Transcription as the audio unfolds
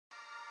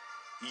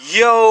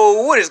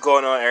Yo, what is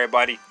going on,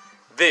 everybody?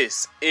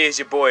 This is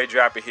your boy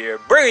Dropper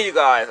here, bringing you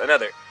guys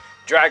another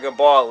Dragon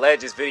Ball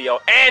Legends video.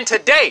 And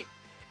today,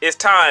 it's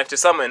time to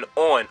summon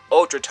on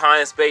Ultra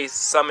Time Space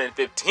Summon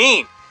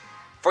 15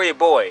 for your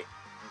boy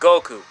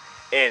Goku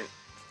and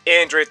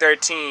Android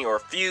 13 or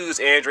Fuse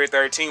Android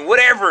 13,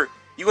 whatever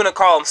you want to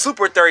call him,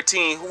 Super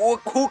 13.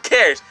 Who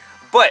cares?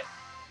 But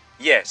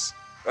yes,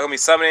 I'm gonna be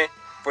summoning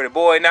for the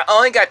boy. Now, I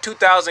only got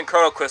 2,000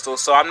 Chrono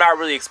Crystals, so I'm not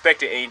really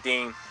expecting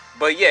anything.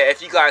 But yeah,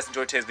 if you guys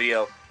enjoyed today's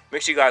video,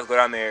 make sure you guys go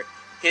down there,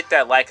 hit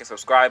that like and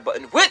subscribe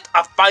button with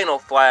a final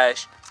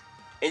flash.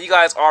 And you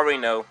guys already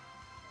know,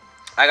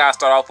 I gotta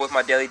start off with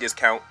my daily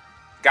discount.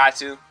 Got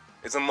to.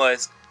 It's a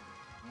must.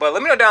 But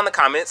let me know down in the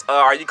comments,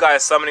 are you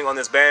guys summoning on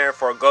this banner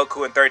for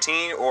Goku and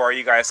 13, or are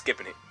you guys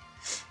skipping it?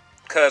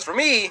 Because for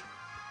me,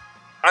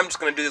 I'm just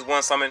going to do this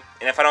one summon,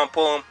 and if I don't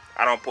pull them,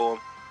 I don't pull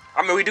them.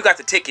 I mean, we do got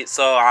the tickets,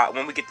 so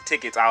when we get the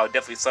tickets, I'll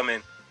definitely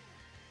summon.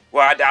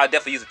 Well, I'll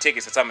definitely use the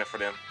tickets to summon for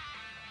them.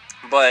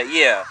 But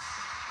yeah,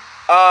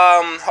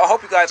 I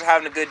hope you guys are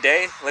having a good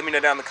day. Let me know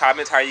down in the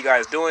comments how you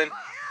guys doing.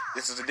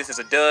 This is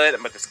a dud.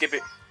 I'm about to skip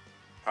it.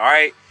 All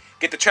right,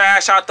 get the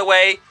trash out the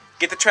way.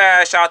 Get the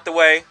trash out the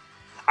way.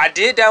 I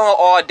did download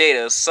all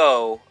data,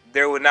 so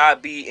there will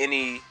not be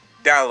any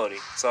downloading.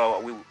 So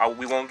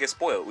we won't get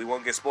spoiled. We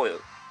won't get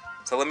spoiled.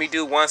 So let me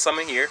do one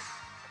summon here,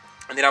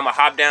 and then I'm gonna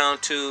hop down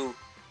to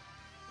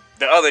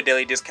the other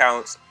daily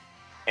discounts.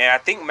 And I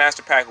think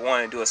Master Pack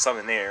 1 and do a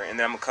summon there. And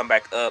then I'm going to come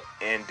back up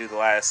and do the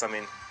last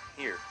summon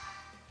here.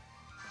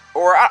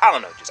 Or, I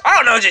don't know. I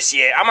don't know just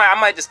yet. I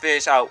might just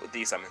finish out with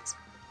these summons.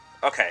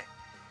 Okay.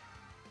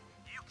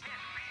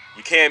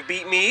 You can't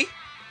beat me.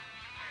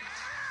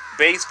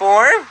 Base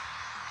form.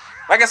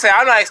 Like I said,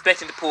 I'm not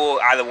expecting to pull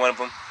either one of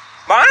them.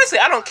 But honestly,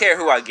 I don't care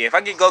who I get. If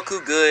I get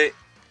Goku, good.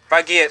 If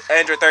I get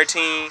Android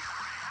 13,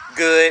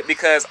 good.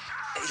 Because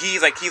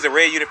he's a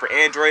red unit for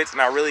androids. And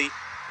I really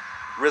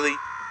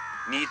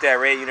need that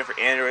red unit for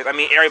androids. I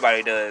mean,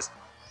 everybody does.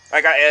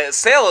 Like,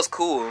 Cell is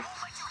cool,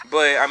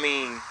 but I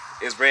mean,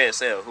 it's red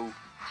Cell.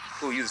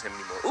 Who uses him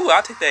anymore? Ooh,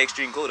 I'll take that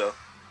extreme cool though.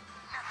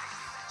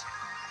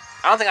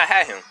 I don't think I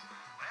had him.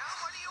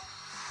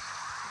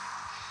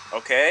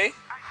 Okay,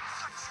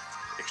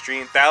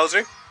 extreme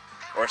Thouser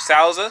or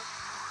Salza.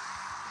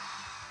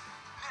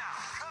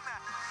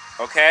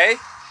 Okay,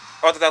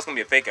 oh, I thought that was gonna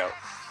be a fake out.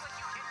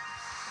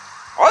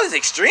 All these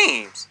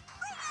extremes.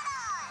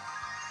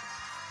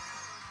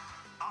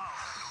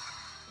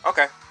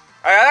 Okay.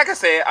 Like I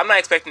said, I'm not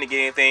expecting to get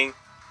anything.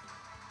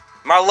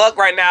 My luck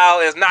right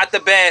now is not the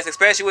best,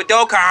 especially with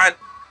Dokkan.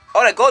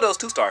 Oh, that Goldo's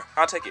 2-star.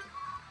 I'll take it.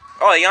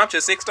 Oh,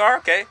 Yamcha's 6-star?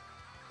 Okay.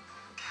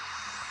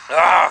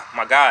 Ah,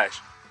 my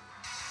gosh.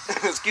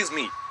 Excuse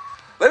me.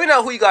 Let me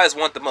know who you guys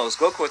want the most.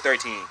 Goku or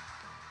 13.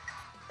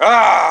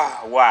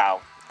 Ah, wow.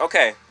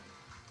 Okay.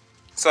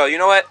 So, you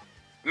know what?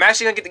 I'm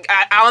actually going to get the...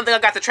 I don't think I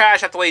got the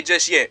trash out the way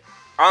just yet.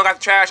 I don't got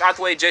the trash out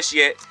the way just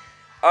yet.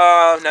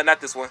 No, not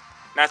this one.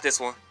 Not this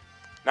one.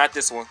 Not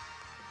this one.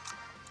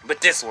 But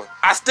this one.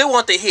 I still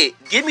want the hit.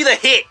 Give me the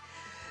hit.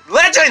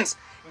 Legends!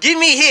 Give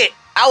me hit.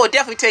 I would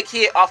definitely take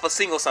hit off a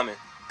single summon.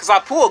 Because I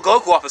pulled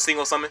Goku off a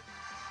single summon.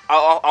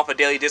 Off a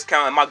daily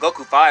discount. And my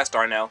Goku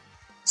 5-star now.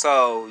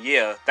 So,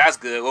 yeah. That's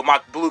good. Well, my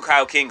Blue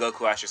Kaioken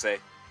Goku, I should say.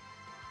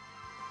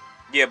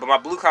 Yeah, but my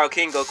Blue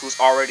Kaioken Goku's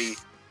already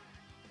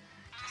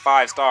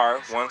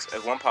 5-star.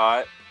 One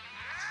pod.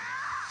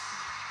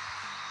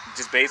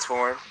 Just base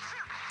form.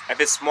 If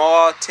it's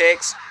small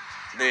text,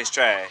 then it's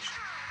trash.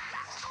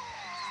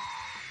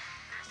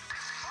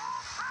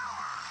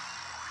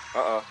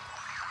 Uh-oh.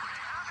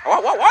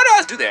 Why do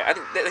I do that? I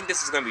think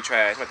this is going to be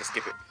trash. I'm about to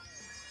skip it.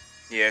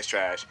 Yeah, it's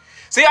trash.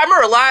 See, I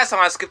remember last time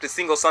I skipped a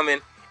single summon,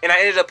 and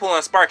I ended up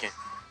pulling Sparking.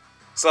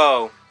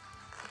 So,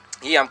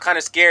 yeah, I'm kind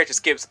of scared to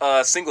skip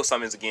single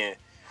summons again.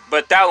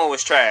 But that one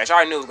was trash. I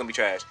already knew it was going to be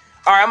trash.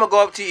 Alright, I'm going to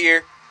go up to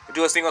here and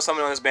do a single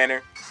summon on this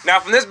banner. Now,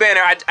 from this banner,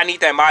 I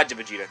need that Majin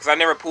Vegeta, because I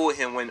never pulled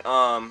him when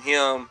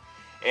him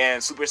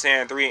and Super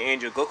Saiyan 3 and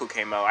Angel Goku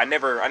came out. I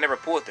never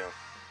pulled them.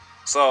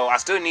 So, I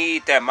still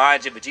need that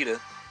Majin Vegeta.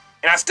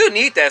 And I still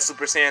need that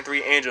Super Saiyan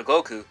 3 Angel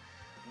Goku.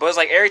 But it's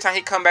like every time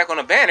he come back on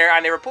a banner, I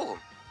never pull him.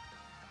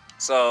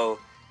 So,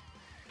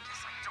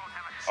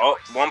 oh,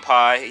 one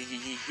pie.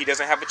 He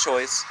doesn't have a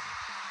choice.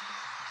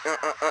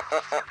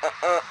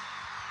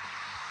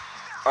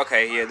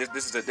 Okay, yeah,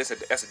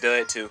 that's a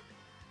dud too.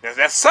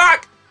 That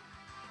suck.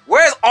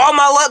 Where's all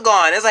my luck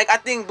gone? It's like I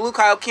think Blue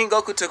Kaioken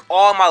Goku took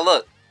all my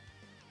luck.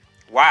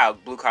 Wow,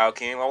 Blue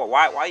Kaioken.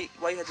 Why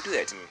you have to do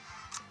that to me?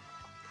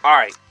 All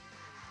right.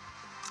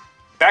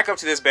 Back up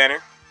to this banner.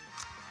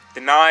 The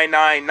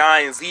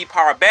 999 Z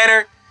Power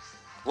banner.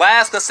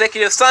 Last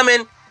consecutive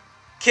summon.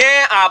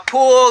 Can I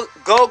pull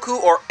Goku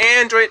or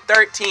Android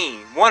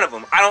 13? One of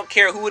them. I don't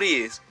care who it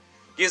is.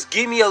 Just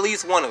give me at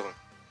least one of them.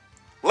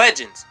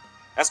 Legends.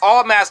 That's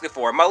all I'm asking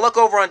for. My luck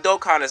over on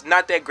Dokkan is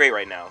not that great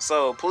right now.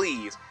 So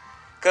please.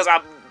 Because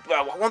I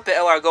want the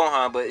LR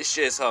Gohan, but it's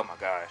just, oh my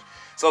gosh.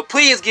 So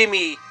please give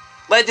me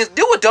Legends.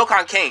 Do what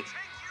Dokkan can't.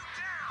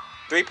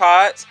 3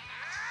 pods.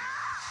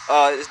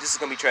 This is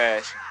gonna be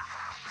trash.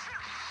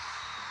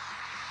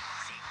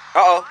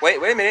 Uh-oh. Wait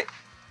a minute.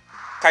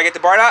 Can I get the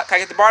Bardock? Can I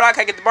get the Bardock?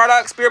 Can I get the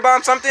Bardock? Spirit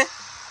Bomb something?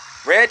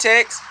 Red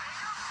text.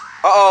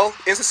 Uh-oh.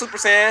 Instant Super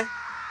Saiyan.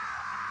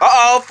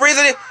 Uh-oh.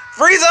 Frieza.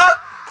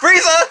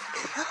 Frieza.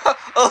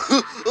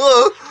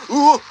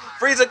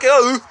 Frieza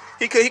kill.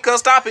 He couldn't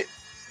stop it.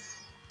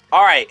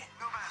 Alright.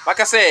 Like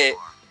I said,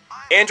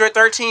 Android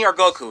 13 or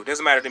Goku.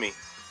 Doesn't matter to me.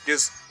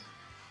 Just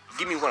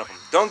give me one of them.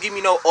 Don't give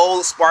me no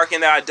old Sparking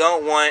that I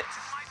don't want.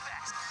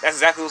 That's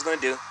exactly what it's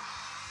gonna do.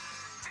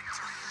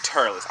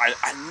 Turles.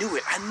 I knew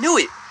it. I knew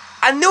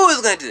it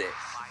was gonna do that.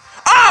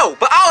 Oh!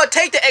 But I would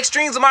take the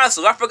Extreme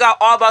Zamasu. I forgot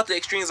all about the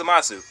Extreme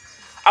Zamasu.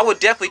 I would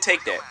definitely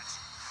take that.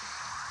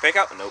 Fake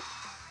out? Nope.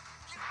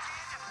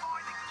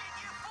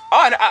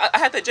 Oh, I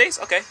had that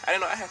Jace? Okay. I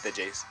didn't know I had that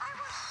Jace.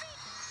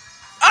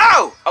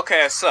 Oh!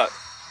 Okay, I suck.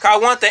 Cause I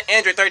want the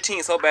Android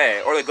 13 so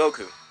bad. Or the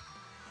Goku.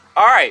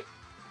 Alright.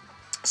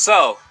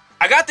 So,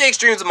 I got the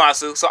Extreme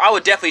Zamasu, so I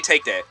would definitely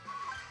take that.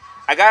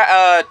 I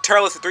got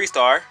Turles a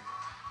 3-star.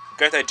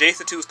 Got that Jace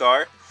a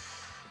 2-star.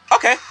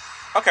 Okay.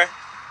 Okay.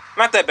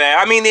 Not that bad.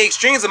 I mean, the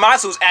Extreme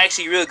Zamasu is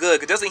actually really good.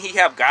 Because doesn't he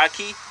have God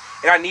Key?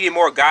 And I needed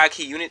more God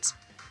Key units.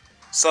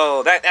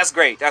 So, that's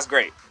great. That's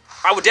great.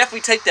 I would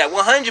definitely take that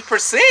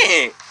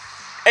 100%.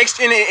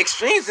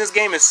 Extremes in this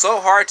game is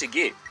so hard to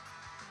get.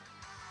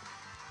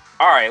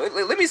 Alright,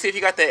 let me see if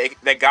you got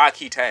that God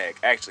Key tag.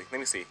 Actually, let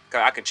me see.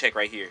 Cause I can check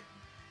right here.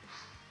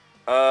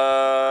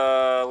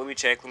 Let me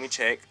check.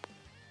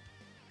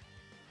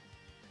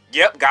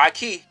 Yep, God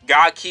Key.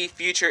 God Key,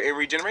 Future, and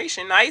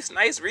Regeneration.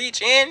 Nice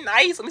reach in.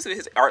 Nice. Let me see what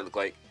his art look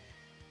like.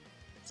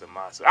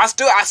 Zamasu. I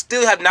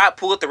still have not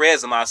pulled the red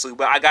Zamasu,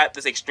 but I got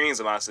this Extreme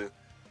Zamasu.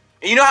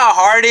 And you know how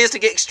hard it is to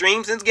get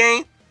Extremes in this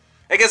game?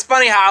 Like, it's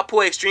funny how I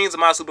pull Extreme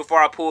Zamasu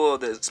before I pull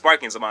the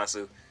Sparking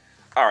Zamasu.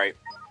 Alright.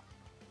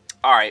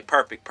 Alright,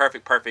 perfect.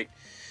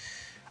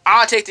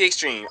 I'll take the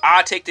Extreme.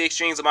 I'll take the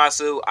Extreme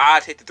Zamasu. I'll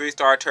take the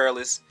 3-star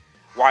Turles.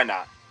 Why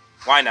not?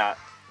 Why not?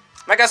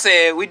 Like I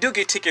said, we do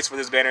get tickets for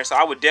this banner, so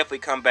I would definitely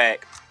come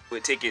back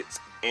with tickets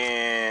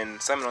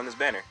and summon on this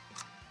banner.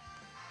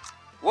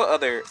 What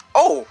other...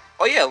 Oh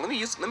yeah, let me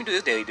do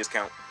this daily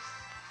discount.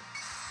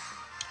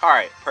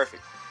 Alright,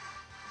 perfect.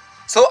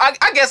 So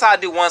I guess I'll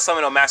do one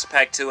summon on Master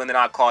Pack 2 and then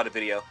I'll call it a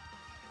video.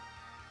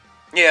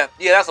 Yeah,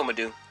 that's what I'm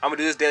gonna do. I'm gonna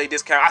do this daily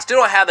discount. I still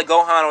don't have the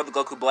Gohan or the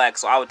Goku Black,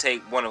 so I would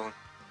take one of them.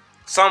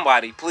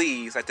 Somebody,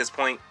 please, at this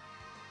point.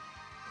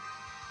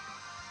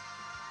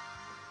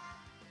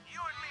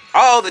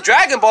 Oh, the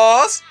Dragon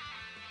Balls.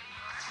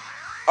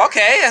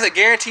 Okay, that's a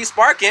guaranteed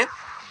Sparking.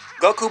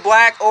 Goku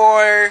Black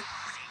or...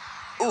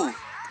 Ooh, I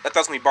thought it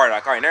was gonna be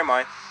Bardock. Alright, never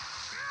mind.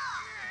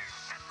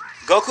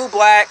 Goku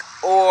Black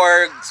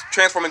or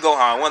Transforming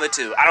Gohan, one of the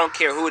two. I don't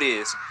care who it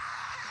is.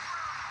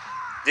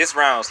 This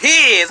round's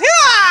his.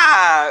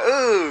 Yeah!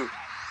 Ooh.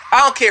 I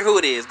don't care who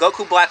it is.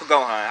 Goku Black or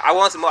Gohan. I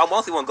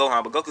mostly want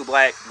Gohan, but Goku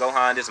Black,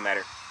 Gohan, doesn't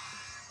matter.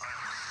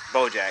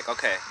 Bojack,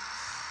 okay.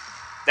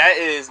 That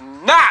is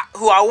not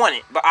who I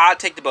wanted, but I'll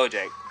take the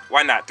Bojack.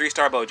 Why not?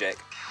 3-star Bojack.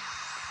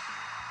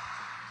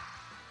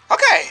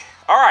 Okay,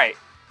 alright.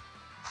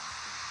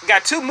 We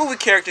got 2 movie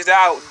characters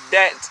out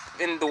that's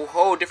in the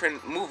whole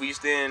different movies,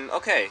 then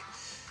okay.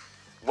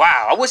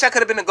 Wow, I wish I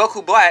could have been a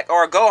Goku Black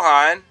or a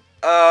Gohan.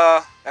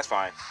 That's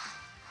fine.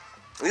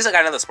 At least I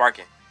got another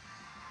Sparking.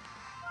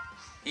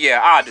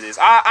 Yeah, I'll do this.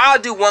 I'll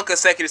do one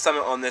consecutive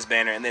summon on this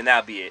banner, and then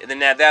that'll be it. And then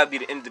that'll be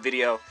the end of the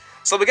video.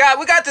 So we got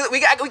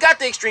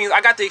the Extremes. I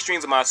got the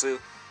Extremes Zamasu.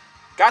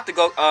 Got the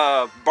got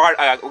a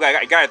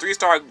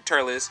 3-star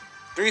Turles,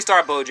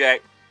 3-star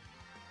Bojack,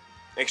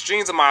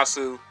 Extremes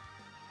Zamasu.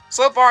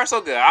 So far,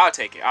 so good. I'll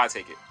take it.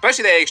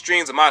 Especially that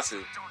Extremes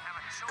Zamasu.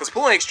 Because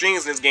pulling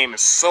Extremes in this game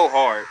is so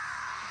hard.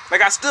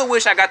 Like, I still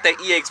wish I got that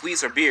EX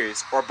Whis or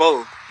Beers, or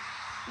both.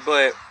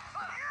 But,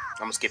 I'm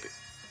going to skip it.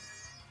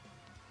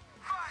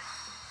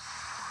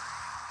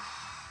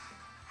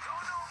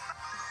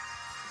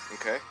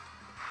 Okay.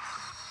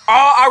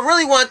 Oh, I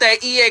really want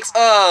that EX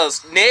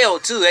Nail,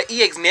 too. That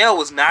EX Nail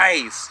was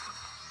nice.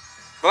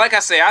 But like I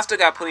said, I still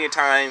got plenty of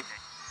time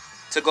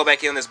to go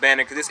back in on this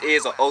banner, because this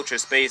is an Ultra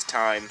Space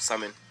Time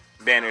summon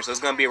banner, so it's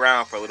going to be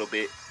around for a little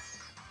bit.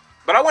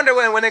 But I wonder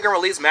when they're going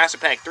to release Master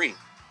Pack 3.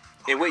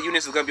 And what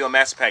units is going to be on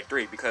Master Pack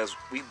 3, because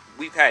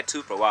we've had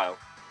 2 for a while.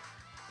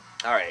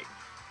 Alright.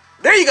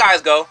 There you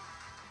guys go.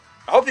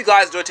 I hope you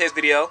guys enjoyed today's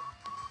video.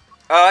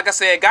 Like I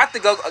said, got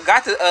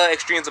the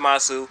Extreme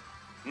Zamasu.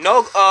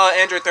 No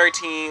Android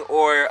 13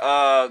 or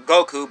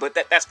Goku, but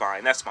that's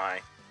fine. That's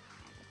fine.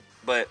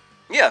 But,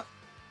 yeah.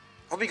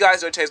 Hope you guys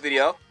enjoyed today's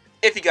video.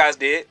 If you guys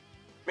did,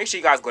 make sure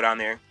you guys go down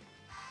there.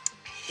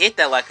 Hit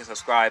that like and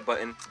subscribe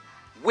button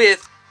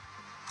with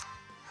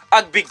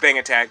a Big Bang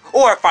Attack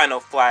or a Final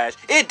Flash.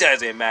 It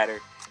doesn't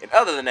matter. And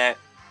other than that,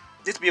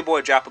 this be your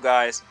boy Dropper,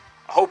 guys.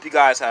 I hope you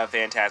guys have a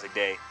fantastic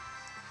day.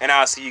 And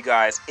I'll see you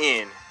guys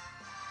in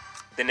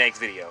the next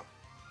video.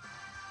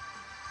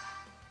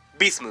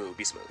 Be smooth,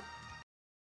 be smooth.